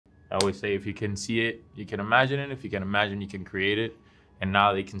I always say, if you can see it, you can imagine it. If you can imagine, you can create it. And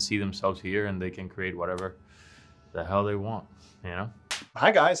now they can see themselves here and they can create whatever the hell they want, you know?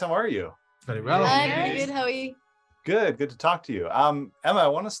 Hi guys, how are you? Very well. Hi, pretty good. How are you? Good to talk to you. Emma, I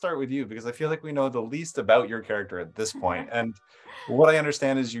want to start with you because I feel like we know the least about your character at this point. And what I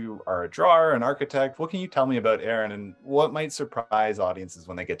understand is you are a drawer, an architect. What can you tell me about Eärien and what might surprise audiences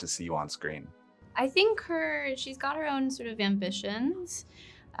when they get to see you on screen? I think she's got her own sort of ambitions,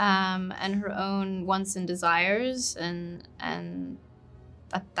 and her own wants and desires, and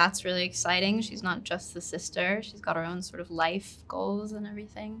that's really exciting. She's not just the sister. She's got her own sort of life goals and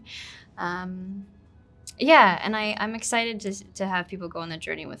everything. Yeah, and I'm excited to have people go on the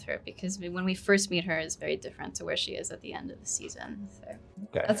journey with her, because when we first meet her, it's very different to where she is at the end of the season. So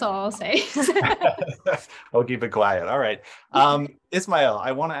okay. That's all I'll say. I'll keep it quiet. All right. Ismael,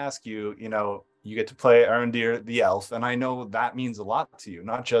 I want to ask you, you get to play Arondir the elf, and I know that means a lot to you,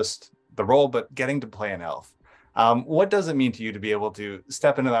 not just the role, but getting to play an elf. What does it mean to you to be able to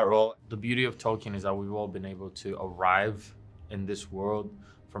step into that role? The beauty of Tolkien is that we've all been able to arrive in this world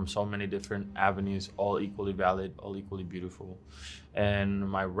from so many different avenues, all equally valid, all equally beautiful. And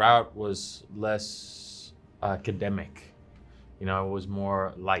my route was less academic. It was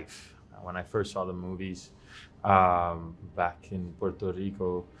more life. When I first saw the movies back in Puerto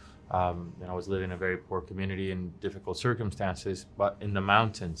Rico, I was living in a very poor community in difficult circumstances, but in the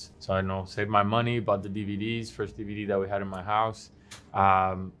mountains. So I saved my money, bought the DVDs, first DVD that we had in my house.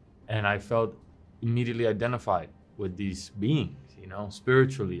 And I felt immediately identified with these beings,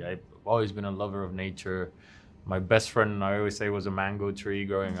 spiritually. I've always been a lover of nature. My best friend, I always say, was a mango tree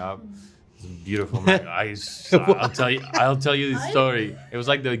growing up. It's a beautiful mango. I'll tell you the story. It was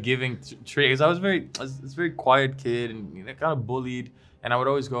like the giving tree. Because I was a very quiet kid and kind of bullied. And I would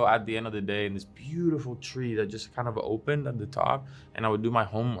always go at the end of the day in this beautiful tree that just kind of opened at the top. And I would do my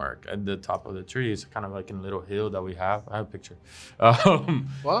homework at the top of the tree. It's kind of like in a little hill that we have. I have a picture.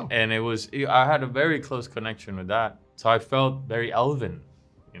 Wow. And I had a very close connection with that. So I felt very elven,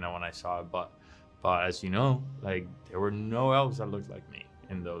 when I saw it. But as you know, there were no elves that looked like me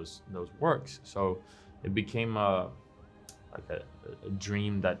in those works. So it became a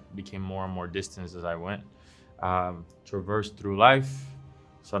dream that became more and more distant as I went. Traversed through life.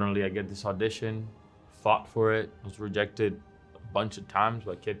 Suddenly I get this audition, fought for it, was rejected a bunch of times,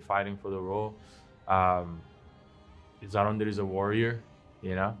 but kept fighting for the role. Arondir is a warrior,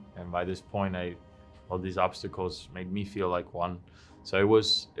 and by this point all these obstacles made me feel like one. So it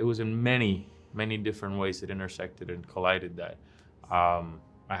was in many, many different ways it intersected and collided that I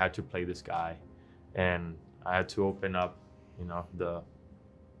had to play this guy, and I had to open up, the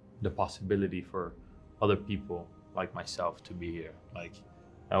possibility for other people like myself to be here. Like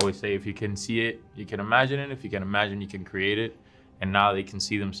I always say, if you can see it, you can imagine it. If you can imagine, you can create it. And now they can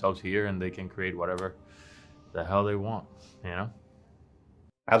see themselves here and they can create whatever the hell they want,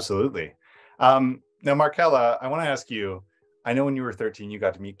 Absolutely. Now, Markella, I want to ask you, I know when you were 13, you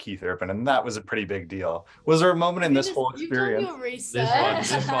got to meet Keith Urban, and that was a pretty big deal. Was there a moment in this whole experience? You've done your research.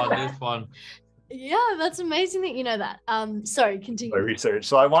 This one. Yeah, that's amazing that you know that. Sorry, continue. My research.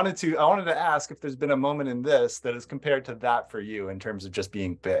 So I wanted to ask if there's been a moment in this that is compared to that for you in terms of just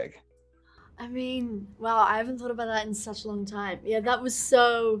being big. I mean, wow, I haven't thought about that in such a long time. Yeah, that was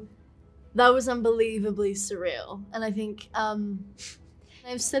unbelievably surreal. And I think,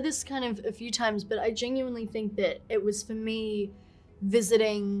 I've said this kind of a few times, but I genuinely think that it was for me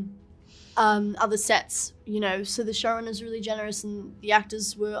visiting other sets, so the showrunner is really generous and the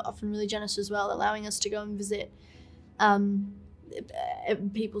actors were often really generous as well, allowing us to go and visit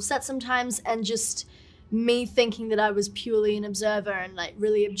people's sets sometimes, and just me thinking that I was purely an observer and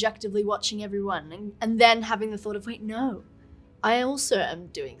really objectively watching everyone, and then having the thought of, wait, no, I also am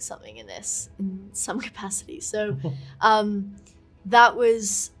doing something in this in some capacity. So I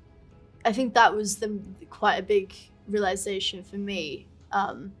think that was quite a big realization for me.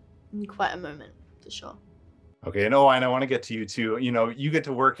 Quite a moment, for sure. Okay, and Owain, I want to get to you too. You get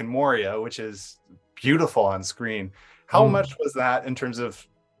to work in Moria, which is beautiful on screen. How much was that in terms of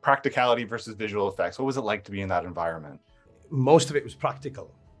practicality versus visual effects? What was it like to be in that environment? Most of it was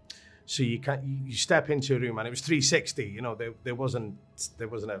practical. So you step into a room and it was 360. There wasn't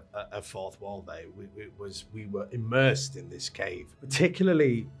a fourth wall there. We were immersed in this cave,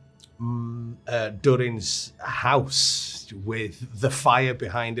 particularly Durin's house with the fire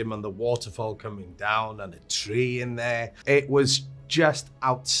behind him and the waterfall coming down and a tree in there. It was just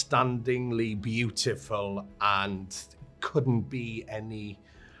outstandingly beautiful and couldn't be any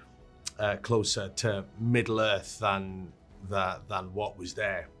closer to Middle Earth than what was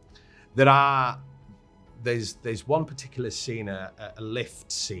there. There are there's one particular scene, a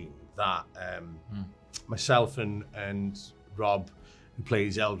lift scene that myself and Rob, who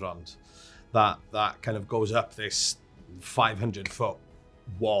plays Elrond, that kind of goes up this 500-foot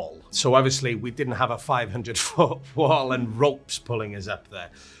wall. So obviously we didn't have a 500-foot wall and ropes pulling us up there.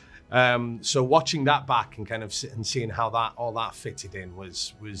 So watching that back and kind of seeing how all that fitted in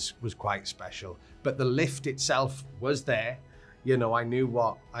was quite special. But the lift itself was there. You know, I knew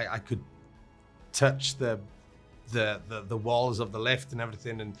what I could touch the walls of the lift and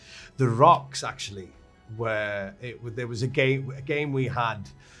everything, and the rocks actually were. There was a game we had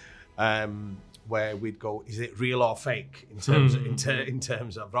where we'd go, is it real or fake in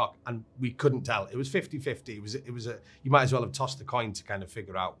terms of rock, and we couldn't tell. It was 50-50. It was you might as well have tossed the coin to kind of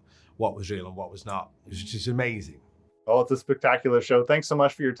figure out what was real and what was not. It was just amazing. Oh, it's a spectacular show. Thanks so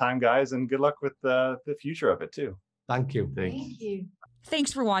much for your time, guys, and good luck with the future of it too. Thank you. Thank you.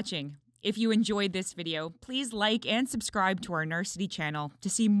 Thanks for watching. If you enjoyed this video, please like and subscribe to our Narcity channel to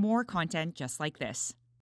see more content just like this.